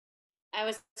I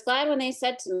was glad when they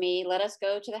said to me, let us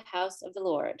go to the house of the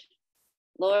Lord.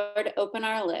 Lord, open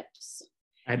our lips,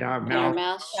 and our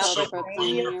mouth shall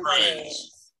proclaim your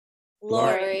praise.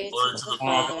 Glory to the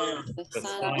Father, the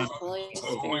Son, and the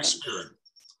Holy Spirit,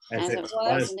 as it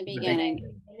was in the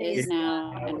beginning, is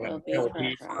now, and will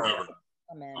be forever.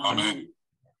 Amen.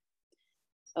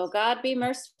 O God, be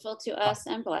merciful to us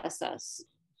and bless us.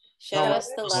 Show us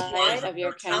the light of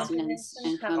your countenance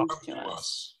and come to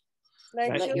us.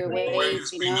 Let your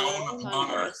ways be known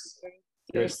upon earth,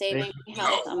 your saving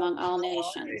health among all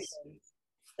nations.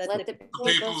 Let the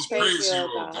peoples praise you,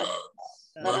 O God.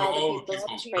 Let all the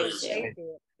peoples praise you.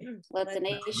 Let the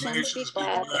nations be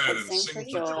glad and sing for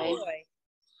joy.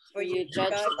 For you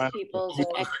judge the peoples with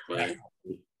equity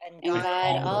and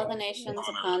guide all the nations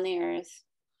upon the earth.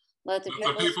 Let the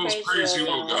peoples praise you,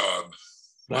 O God.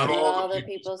 Let all the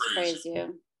peoples praise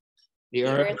you. The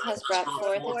earth has brought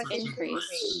forth its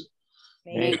increase.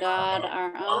 May God,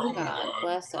 our own God,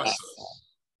 bless us.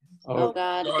 O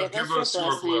God, give us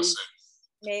your blessing.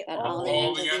 May all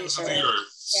the ends of the earth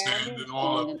stand in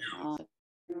awe of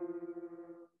you.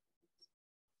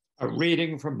 A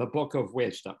reading from the Book of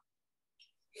Wisdom.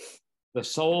 The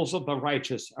souls of the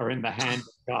righteous are in the hand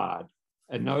of God,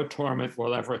 and no torment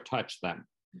will ever touch them.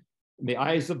 In the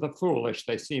eyes of the foolish,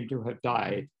 they seem to have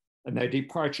died, and their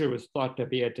departure was thought to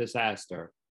be a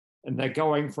disaster, and their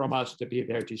going from us to be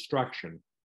their destruction,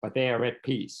 but they are at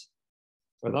peace.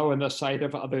 For though in the sight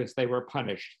of others they were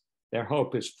punished, their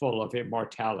hope is full of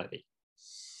immortality.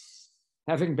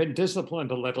 Having been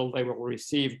disciplined a little, they will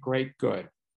receive great good,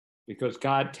 because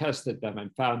God tested them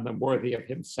and found them worthy of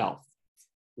himself.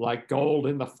 Like gold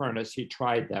in the furnace, he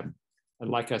tried them, and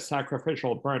like a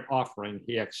sacrificial burnt offering,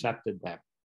 he accepted them.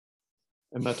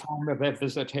 In the time of their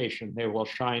visitation, they will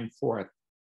shine forth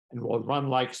and will run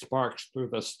like sparks through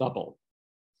the stubble.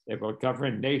 They will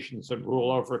govern nations and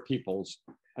rule over peoples,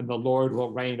 and the Lord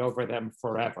will reign over them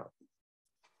forever.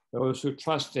 Those who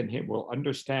trust in him will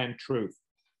understand truth,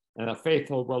 and the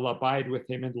faithful will abide with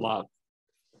him in love,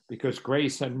 because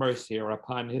grace and mercy are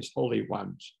upon his holy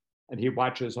ones, and he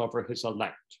watches over his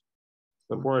elect.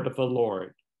 The word of the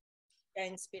Lord.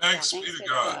 Thanks be to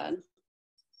God.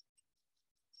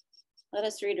 Let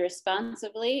us read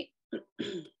responsively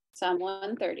Psalm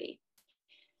 130.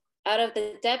 Out of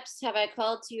the depths have I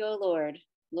called to you, O Lord.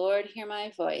 Lord, hear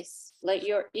my voice. Let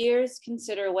your ears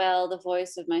consider well the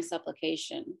voice of my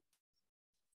supplication.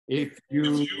 If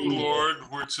you, Lord,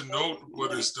 were to note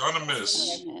what is done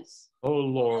amiss, O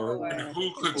Lord,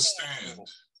 who could stand?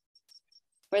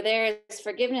 For there is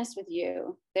forgiveness with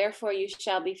you, therefore you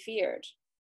shall be feared.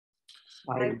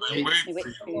 I wait for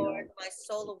you, Lord. My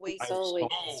soul awaits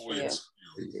for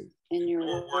you. In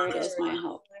your word is my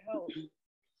hope.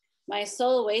 My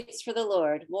soul waits for the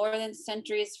Lord, more than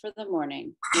centuries for the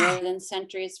morning, more than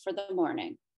centuries for the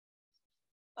morning.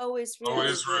 O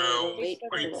Israel, wait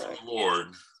for the Lord,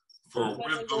 for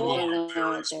with the Lord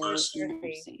there is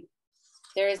mercy.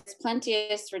 There is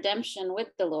plenteous redemption with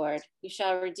the Lord. He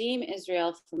shall redeem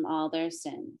Israel from all their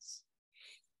sins.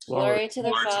 Glory to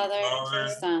the Father, to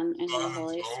the Son, and to the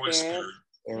Holy Spirit,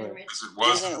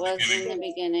 as it was in the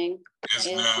beginning, is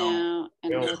now,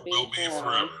 and will be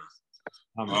forever.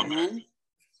 Amen.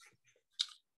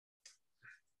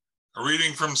 A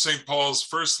reading from St. Paul's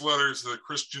first letter to the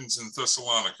Christians in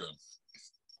Thessalonica.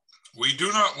 We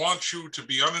do not want you to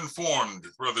be uninformed,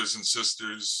 brothers and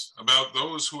sisters, about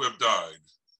those who have died,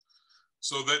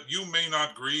 so that you may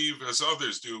not grieve as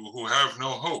others do who have no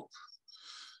hope.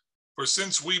 For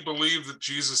since we believe that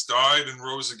Jesus died and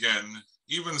rose again,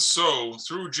 even so,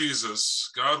 through Jesus,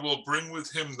 God will bring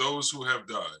with him those who have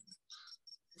died.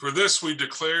 For this we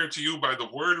declare to you by the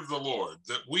word of the Lord,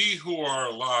 that we who are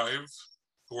alive,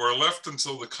 who are left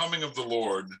until the coming of the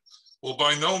Lord, will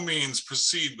by no means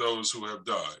precede those who have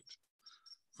died.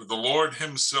 For the Lord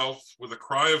himself, with a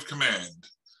cry of command,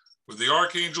 with the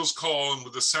archangel's call, and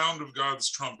with the sound of God's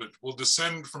trumpet, will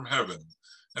descend from heaven,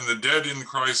 and the dead in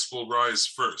Christ will rise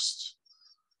first.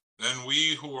 Then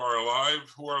we who are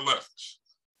alive, who are left,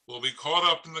 will be caught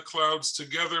up in the clouds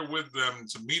together with them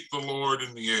to meet the Lord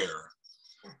in the air.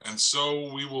 And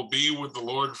so we will be with the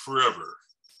Lord forever.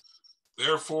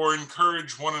 Therefore,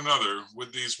 encourage one another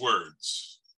with these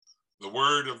words. The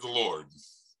word of the Lord.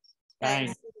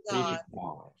 Thanks be to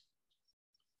God.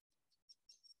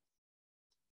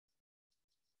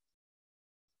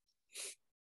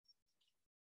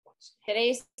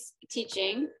 Today's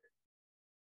teaching,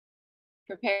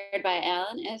 prepared by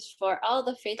Alan, is for all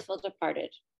the faithful departed.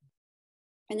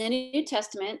 In the New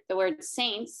Testament, the word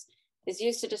saints is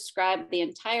used to describe the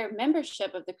entire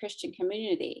membership of the Christian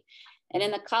community. And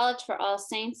in the College for All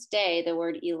Saints Day, the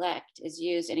word elect is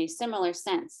used in a similar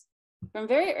sense, From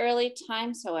very early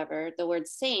times, however, the word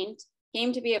saint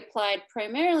came to be applied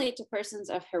primarily to persons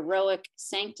of heroic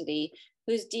sanctity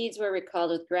whose deeds were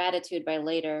recalled with gratitude by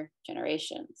later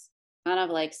generations, kind of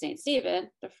like St. Stephen,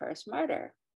 the first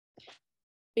martyr.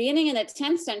 Beginning in the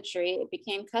 10th century, it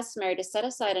became customary to set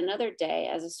aside another day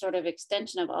as a sort of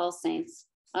extension of All Saints,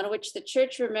 on which the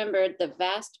church remembered the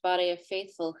vast body of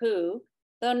faithful who,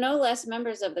 though no less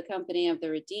members of the company of the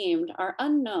redeemed, are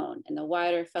unknown in the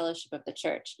wider fellowship of the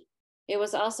church. It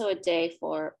was also a day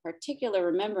for particular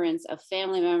remembrance of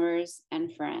family members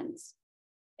and friends.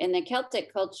 In the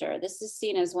Celtic culture, this is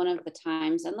seen as one of the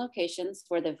times and locations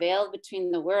where the veil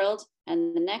between the world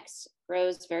and the next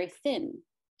grows very thin.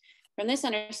 From this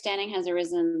understanding has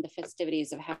arisen the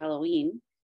festivities of Halloween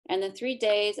and the 3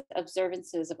 days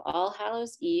observances of All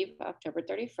Hallows Eve, October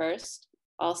 31st,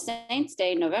 All Saints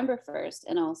Day, November 1st,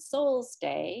 and All Souls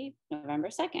Day, November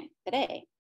 2nd, today.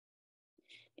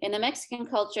 In the Mexican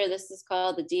culture, this is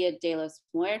called the Dia de los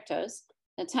Muertos,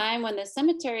 a time when the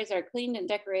cemeteries are cleaned and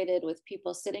decorated with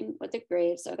people sitting with the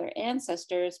graves of their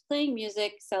ancestors, playing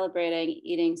music, celebrating,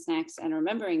 eating snacks, and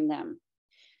remembering them.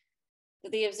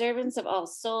 The observance of All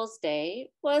Souls Day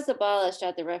was abolished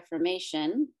at the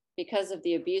Reformation because of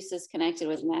the abuses connected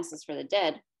with masses for the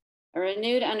dead. A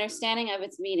renewed understanding of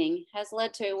its meaning has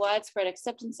led to a widespread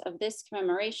acceptance of this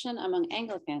commemoration among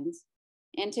Anglicans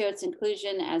and to its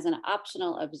inclusion as an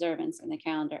optional observance in the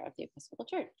calendar of the Episcopal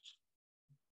Church.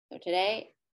 So today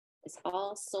is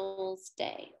All Souls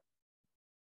Day.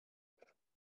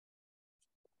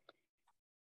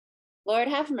 Lord,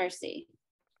 have mercy.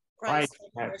 Christ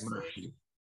have mercy.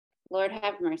 Lord,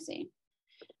 have mercy.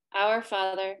 Our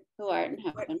Father, who art in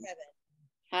heaven,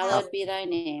 hallowed be thy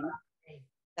name.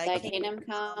 Thy kingdom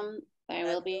come, thy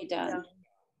will be done,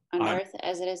 on earth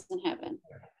as it is in heaven.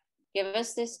 Give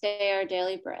us this day our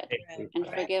daily bread, and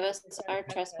forgive us our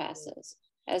trespasses,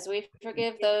 as we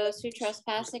forgive those who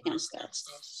trespass against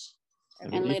us.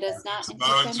 And lead us not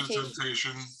into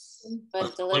temptation,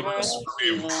 but deliver us from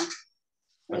evil.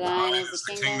 For thine is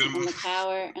the kingdom and the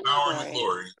power and the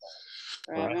glory,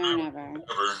 forever and ever.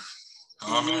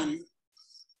 Amen.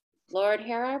 Lord,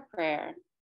 hear our prayer.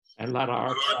 And let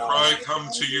our cry come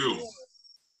to you.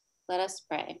 Let us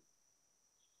pray.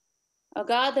 O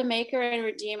God, the maker and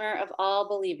redeemer of all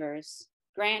believers,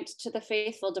 grant to the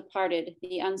faithful departed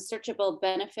the unsearchable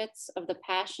benefits of the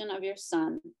passion of your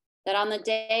Son, that on the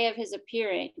day of his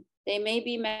appearing, they may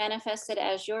be manifested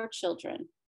as your children.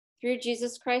 Through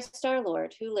Jesus Christ our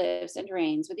Lord, who lives and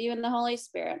reigns with you in the Holy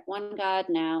Spirit, one God,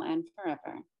 now and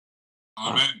forever.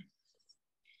 Amen.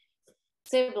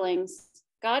 Siblings,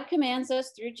 God commands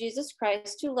us through Jesus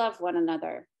Christ to love one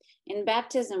another. In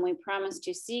baptism, we promise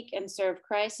to seek and serve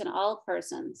Christ in all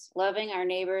persons, loving our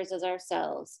neighbors as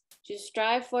ourselves, to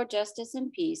strive for justice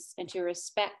and peace, and to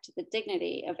respect the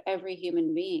dignity of every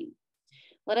human being.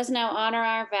 Let us now honor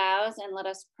our vows and let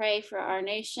us pray for our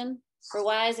nation, for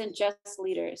wise and just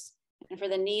leaders, and for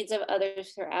the needs of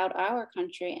others throughout our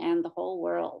country and the whole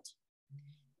world.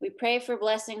 We pray for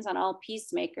blessings on all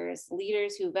peacemakers,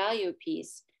 leaders who value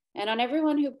peace, and on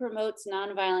everyone who promotes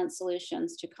nonviolent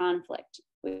solutions to conflict.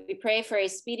 We pray for a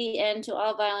speedy end to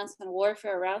all violence and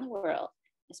warfare around the world,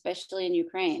 especially in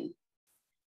Ukraine.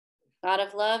 God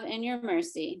of love, in your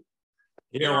mercy,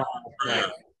 hear our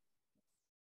prayer.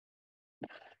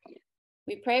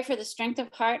 We pray for the strength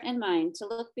of heart and mind to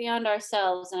look beyond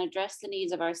ourselves and address the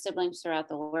needs of our siblings throughout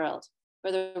the world,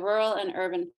 for the rural and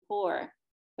urban poor,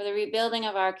 for the rebuilding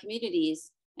of our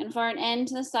communities, and for an end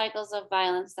to the cycles of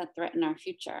violence that threaten our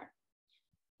future.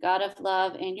 God of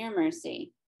love, in your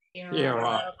mercy, Hear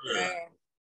our prayer.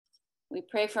 We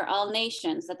pray for all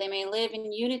nations, that they may live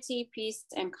in unity, peace,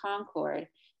 and concord,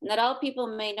 and that all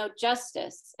people may know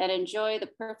justice and enjoy the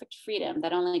perfect freedom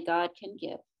that only God can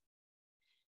give.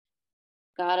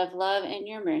 God of love, in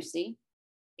your mercy,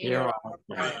 Hear our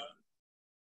prayer.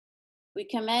 We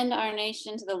commend our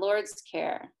nation to the Lord's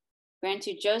care. Grant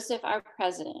to Joseph, our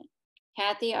president,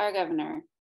 Kathy, our governor,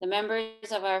 the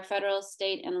members of our federal,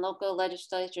 state, and local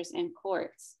legislatures and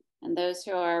courts, and those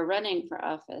who are running for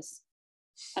office,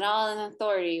 and all in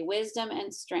authority, wisdom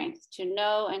and strength to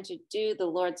know and to do the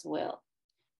Lord's will.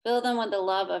 Fill them with the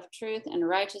love of truth and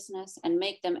righteousness, and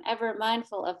make them ever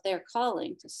mindful of their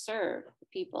calling to serve the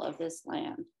people of this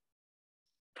land.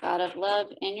 God of love,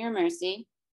 in your mercy,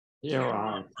 Hear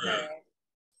our prayer.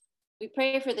 We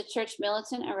pray for the church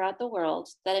militant around the world,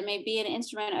 that it may be an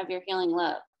instrument of your healing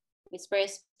love. We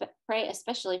pray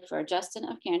especially for Justin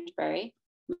of Canterbury,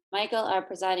 Michael, our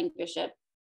presiding bishop,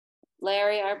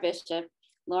 Larry, our bishop,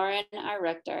 Lauren, our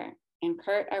rector, and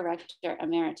Kurt, our rector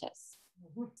emeritus.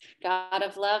 God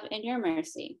of love, in your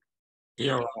mercy,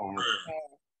 Hear our prayer.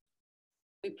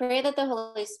 We pray that the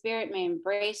Holy Spirit may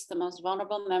embrace the most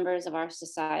vulnerable members of our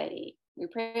society. We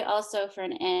pray also for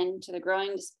an end to the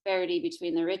growing disparity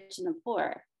between the rich and the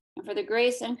poor, and for the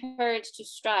grace and courage to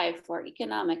strive for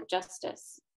economic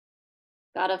justice.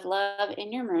 God of love,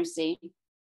 in your mercy,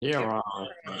 hear our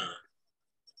prayer.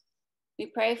 We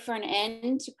pray for an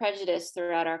end to prejudice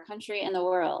throughout our country and the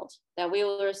world, that we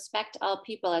will respect all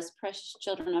people as precious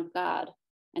children of God,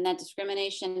 and that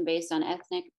discrimination based on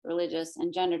ethnic, religious,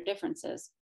 and gender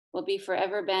differences will be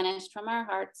forever banished from our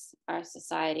hearts, our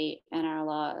society, and our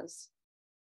laws.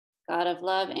 God of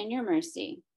love, in your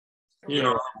mercy, Hear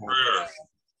our prayer.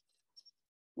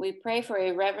 we pray for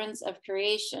a reverence of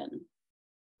creation,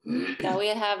 that we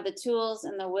have the tools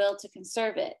and the will to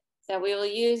conserve it, that we will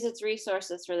use its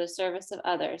resources for the service of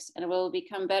others, and we will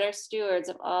become better stewards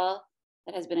of all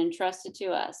that has been entrusted to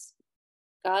us.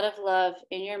 God of love,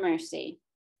 in your mercy,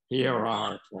 Hear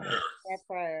our prayer. Our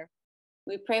prayer.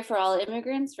 we pray for all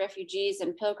immigrants, refugees,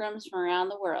 and pilgrims from around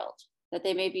the world, that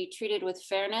they may be treated with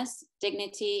fairness,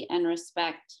 dignity, and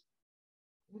respect.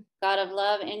 God of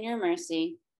love, in your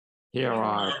mercy, Hear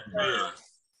our prayer.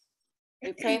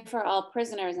 we pray for all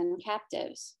prisoners and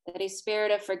captives, that a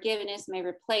spirit of forgiveness may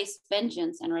replace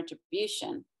vengeance and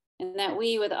retribution, and that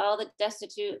we, with all the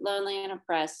destitute, lonely, and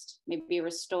oppressed, may be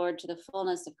restored to the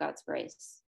fullness of God's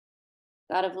grace.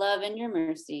 God of love, in your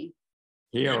mercy,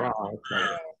 Hear our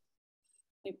prayer.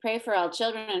 we pray for all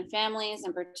children and families,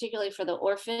 and particularly for the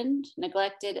orphaned,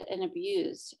 neglected, and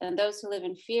abused, and those who live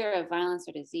in fear of violence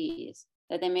or disease,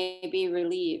 that they may be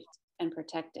relieved and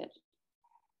protected.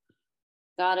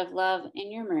 God of love, in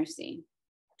your mercy,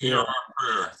 Hear our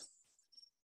prayer.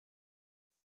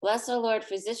 bless, O Lord,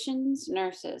 physicians,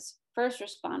 nurses, first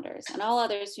responders, and all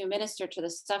others who minister to the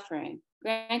suffering,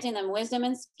 granting them wisdom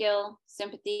and skill,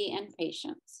 sympathy, and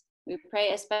patience. We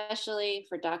pray especially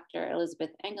for Dr. Elizabeth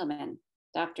Engelman,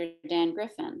 Dr. Dan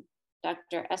Griffin,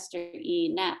 Dr. Esther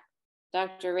E. Knapp,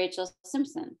 Dr. Rachel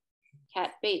Simpson,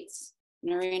 Kat Bates,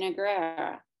 Narina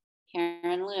Guerrera,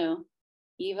 Karen Liu,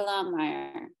 Eva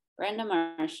Longmire, Brenda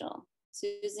Marshall,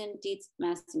 Susan Dietz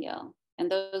Massengill,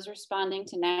 and those responding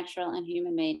to natural and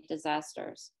human-made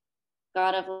disasters.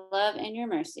 God of love, in your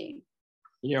mercy,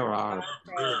 Hear our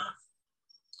Prayer.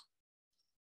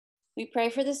 we pray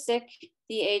for the sick,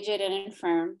 the aged, and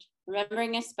infirmed,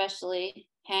 remembering especially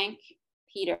Hank,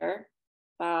 Peter,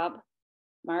 Bob,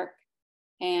 Mark,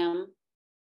 Pam,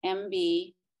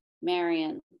 MB,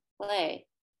 Marion, Clay,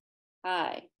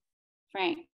 Hi,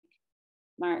 Frank,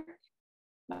 Mark,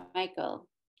 Michael,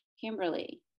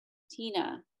 Kimberly,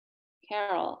 Tina,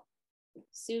 Carol,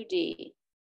 Sue D,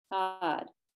 Todd,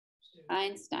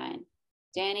 Einstein,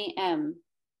 Danny M,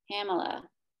 Pamela,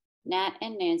 Nat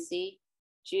and Nancy,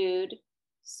 Jude,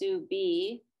 Sue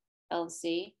B,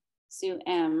 Elsie, Sue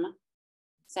M,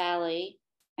 Sally,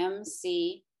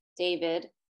 MC, David,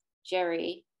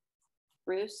 Jerry,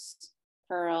 Bruce,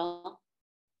 Pearl,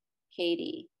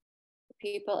 Katie, the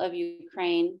people of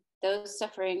Ukraine, those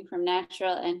suffering from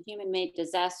natural and human-made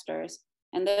disasters,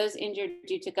 and those injured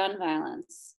due to gun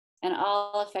violence, and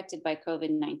all affected by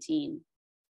COVID-19.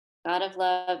 God of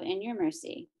love, in your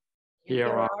mercy, Hear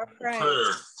our Prayer.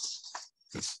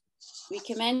 we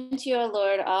commend to you, O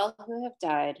Lord, all who have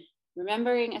died,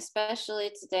 remembering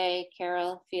especially today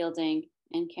Carol Fielding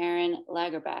and Karen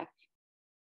Lagerback,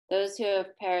 those who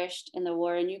have perished in the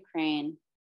war in Ukraine,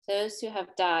 those who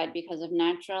have died because of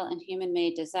natural and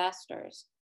human-made disasters,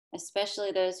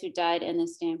 especially those who died in the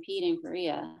stampede in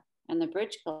Korea and the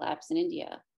bridge collapse in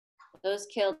India, those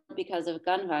killed because of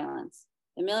gun violence,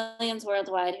 the millions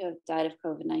worldwide who have died of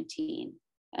COVID-19,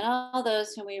 and all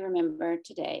those whom we remember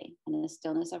today in the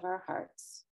stillness of our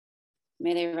hearts.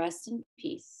 May they rest in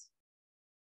peace.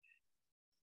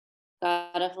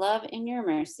 God of love, in your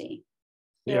mercy,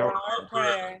 Hear Our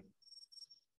prayer.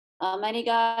 Almighty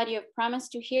God, you have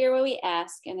promised to hear what we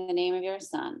ask in the name of your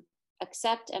Son.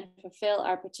 Accept and fulfill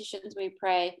our petitions, we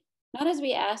pray, not as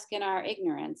we ask in our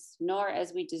ignorance, nor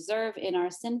as we deserve in our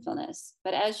sinfulness,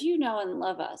 but as you know and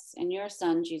love us in your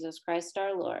Son, Jesus Christ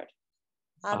our Lord.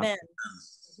 Amen.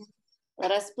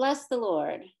 Let us bless the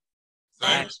Lord.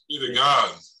 Thanks be to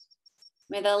God.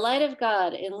 May the light of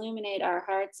God illuminate our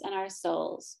hearts and our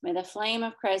souls. May the flame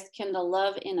of Christ kindle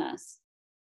love in us.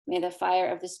 May the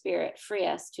fire of the Spirit free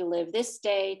us to live this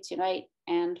day, tonight,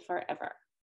 and forever.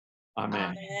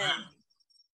 Amen. Amen.